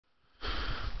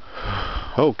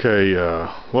Okay,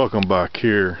 welcome back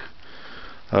here.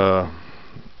 I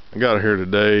got here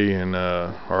today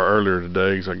or earlier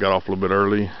today because I got off a little bit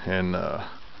early, and I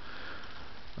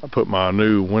put my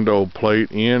new window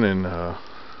plate in, and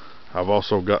I've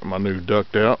also got my new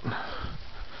duct out.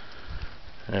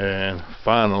 And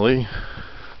finally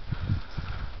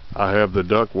I have the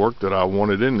duct work that I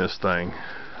wanted in this thing.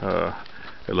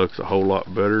 It looks a whole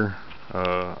lot better.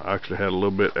 I actually had a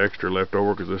little bit extra left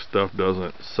over because this stuff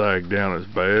doesn't sag down as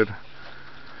bad,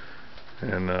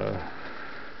 and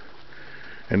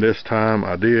this time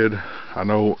I did. I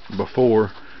know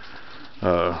before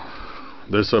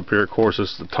this up here, of course,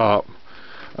 this is the top.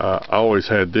 I always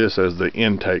had this as the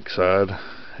intake side,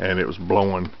 and it was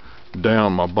blowing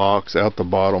down my box out the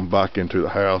bottom back into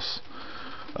the house.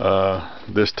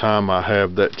 This time I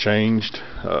have that changed.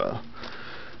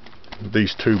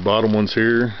 These two bottom ones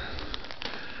here,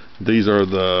 these are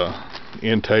the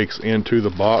intakes into the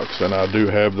box, and I do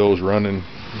have those running,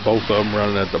 both of them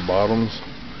running at the bottoms.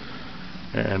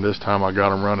 And this time I got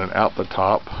them running out the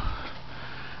top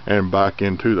and back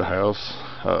into the house.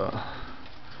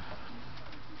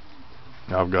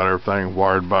 I've got everything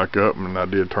wired back up, and I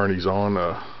did turn these on.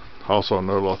 Also,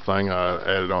 another little thing I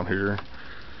added on here,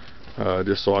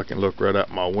 just so I can look right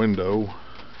out my window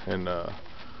and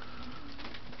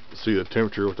see the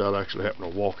temperature without actually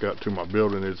having to walk out to my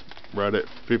building. It's right at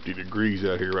 50 degrees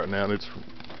out here right now, and it's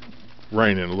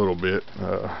raining a little bit,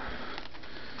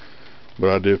 but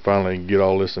I did finally get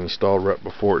all this installed right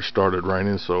before it started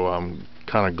raining, so I'm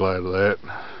kind of glad of that.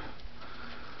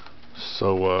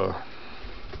 So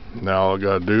now all I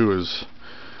gotta do is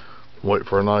wait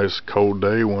for a nice cold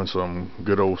day when some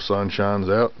good old sun shines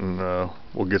out, and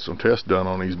we'll get some tests done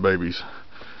on these babies.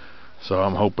 So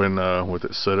I'm hoping with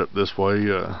it set up this way,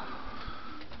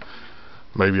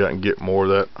 maybe I can get more of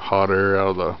that hot air out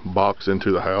of the box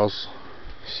into the house.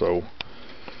 So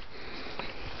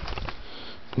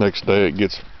next day it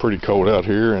gets pretty cold out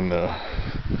here, and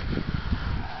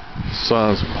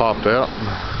sun's popped out.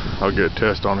 I'll get a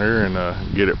test on here and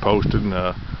get it posted,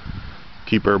 and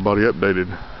keep everybody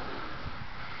updated.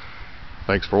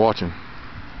 Thanks for watching.